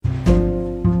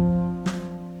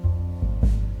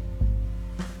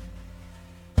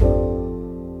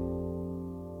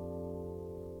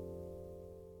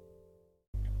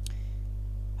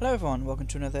Hello everyone, welcome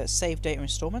to another save data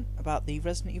installment about the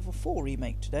Resident Evil 4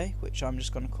 remake today, which I'm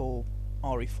just going to call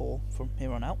RE4 from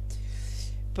here on out.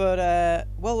 But,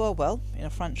 well, in a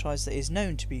franchise that is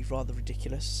known to be rather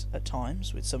ridiculous at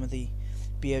times, with some of the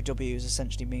BOWs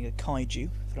essentially being a kaiju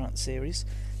throughout the series,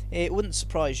 it wouldn't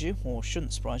surprise you, or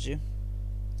shouldn't surprise you,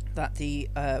 that the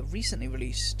recently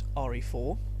released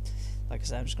RE4, like I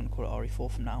said, I'm just going to call it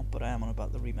RE4 from now, but I am on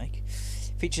about the remake,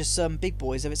 features some big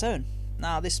boys of its own.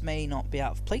 Now, this may not be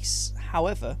out of place,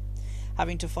 however,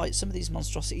 having to fight some of these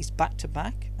monstrosities back to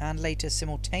back and later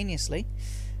simultaneously,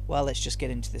 well, let's just get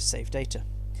into this save data.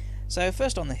 So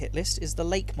first on the hit list is the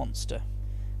lake monster.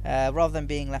 Rather than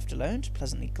being left alone to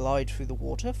pleasantly glide through the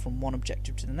water from one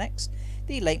objective to the next,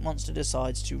 the lake monster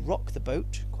decides to rock the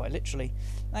boat, quite literally,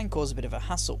 and cause a bit of a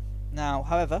hassle. Now,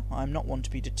 however, I'm not one to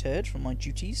be deterred from my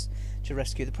duties to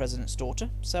rescue the President's daughter,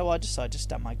 so I decide to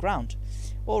stand my ground.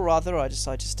 Or rather, I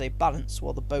decide to stay balanced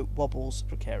while the boat wobbles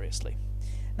precariously.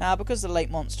 Now, because the lake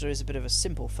monster is a bit of a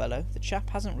simple fellow, the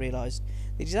chap hasn't realised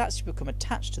that he's actually become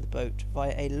attached to the boat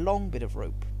via a long bit of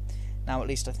rope. Now, at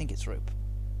least I think it's rope.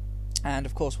 And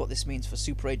of course, what this means for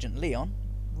Super Agent Leon,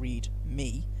 read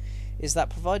me, is that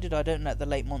provided I don't let the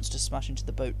lake monster smash into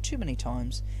the boat too many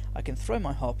times, I can throw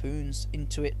my harpoons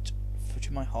into it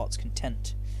to my heart's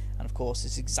content. And of course,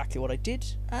 it's exactly what I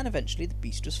did, and eventually the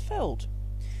beast was felled.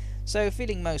 So,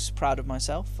 feeling most proud of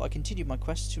myself, I continued my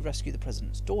quest to rescue the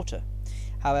President's daughter.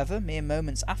 However, mere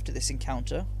moments after this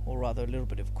encounter, or rather a little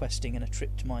bit of questing and a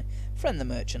trip to my friend the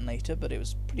merchant later, but it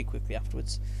was pretty quickly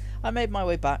afterwards, I made my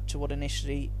way back to what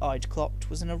initially I'd clocked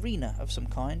was an arena of some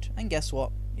kind, and guess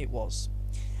what? It was.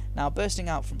 Now, bursting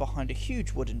out from behind a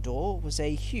huge wooden door was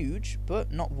a huge,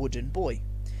 but not wooden, boy.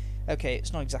 Okay,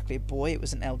 it's not exactly a boy, it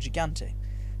was an El Gigante.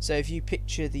 So if you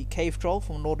picture the cave troll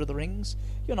from Lord of the Rings,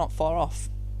 you're not far off.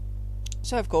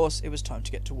 So of course, it was time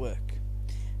to get to work.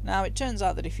 Now, it turns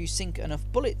out that if you sink enough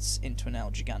bullets into an El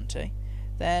Gigante,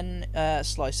 then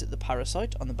slice at the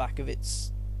parasite on the back of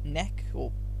its neck,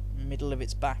 or middle of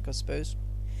its back, I suppose.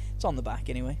 It's on the back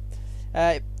anyway.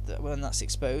 When that's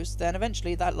exposed, then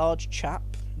eventually that large chap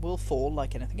will fall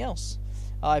like anything else.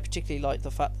 I particularly liked the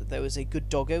fact that there was a good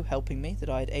doggo helping me that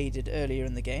I had aided earlier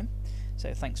in the game,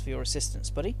 so thanks for your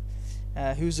assistance, buddy.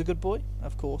 Who's a good boy?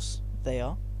 Of course, they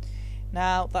are.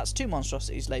 Now, that's two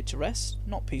monstrosities laid to rest,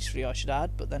 not peacefully I should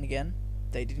add, but then again,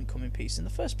 they didn't come in peace in the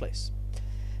first place.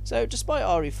 So, despite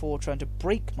RE4 trying to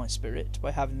break my spirit by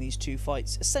having these two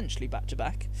fights essentially back to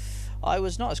back, I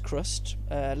was not as crushed,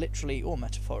 literally or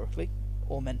metaphorically,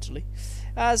 or mentally,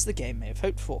 as the game may have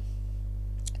hoped for.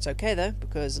 It's okay though,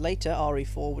 because later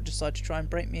RE4 would decide to try and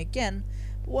break me again,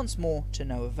 but once more to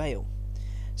no avail.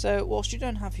 So, whilst you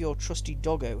don't have your trusty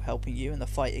doggo helping you in the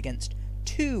fight against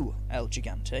two El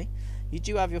Gigante, you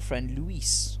do have your friend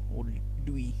Luis, or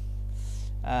Louis.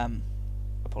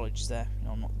 Apologies there,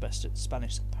 I'm not the best at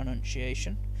Spanish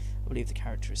pronunciation. I believe the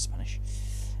character is Spanish.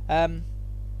 But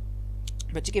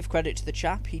to give credit to the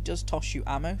chap, he does toss you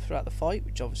ammo throughout the fight,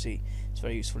 which obviously is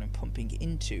very useful in pumping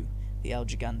into the El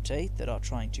Gigante that are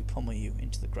trying to pummel you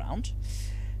into the ground.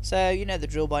 So you know the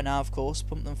drill by now, of course.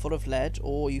 Pump them full of lead,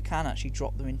 or you can actually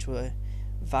drop them into a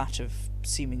vat of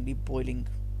seemingly boiling,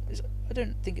 I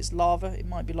don't think it's lava, it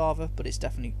might be lava, but it's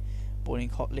definitely boiling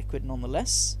hot liquid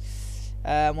nonetheless.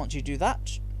 Once you do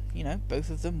that, you know,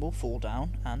 both of them will fall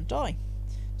down and die.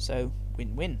 So,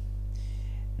 win-win.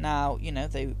 Now, you know,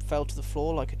 they fell to the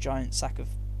floor like a giant sack of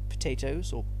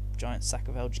potatoes, or giant sack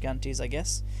of El Gigantes, I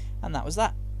guess, and that was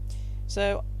that.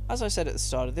 So, as I said at the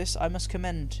start of this, I must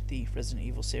commend the Resident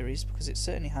Evil series, because it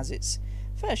certainly has its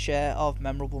fair share of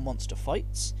memorable monster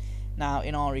fights. Now,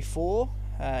 in RE4,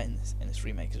 in this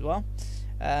remake as well,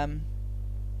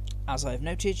 as I have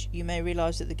noted, you may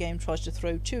realise that the game tries to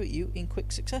throw two at you in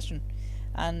quick succession,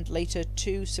 and later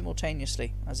two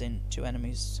simultaneously, as in two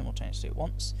enemies simultaneously at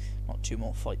once, not two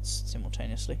more fights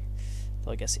simultaneously,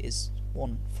 though I guess it is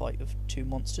one fight of two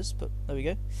monsters, but there we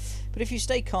go. But if you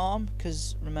stay calm,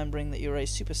 because remembering that you're a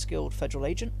super skilled federal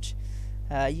agent,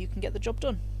 you can get the job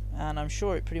done, and I'm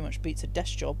sure it pretty much beats a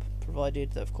desk job,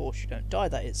 provided that of course you don't die,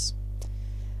 that is.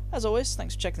 As always,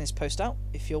 thanks for checking this post out.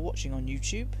 If you're watching on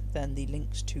YouTube, then the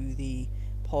links to the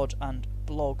pod and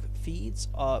blog feeds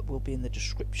will be in the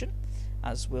description,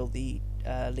 as will the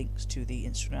links to the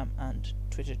Instagram and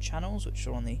Twitter channels, which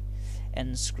are on the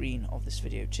end screen of this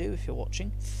video too, if you're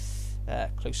watching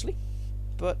closely.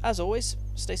 But as always,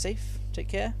 stay safe, take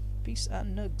care, peace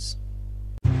and nugs.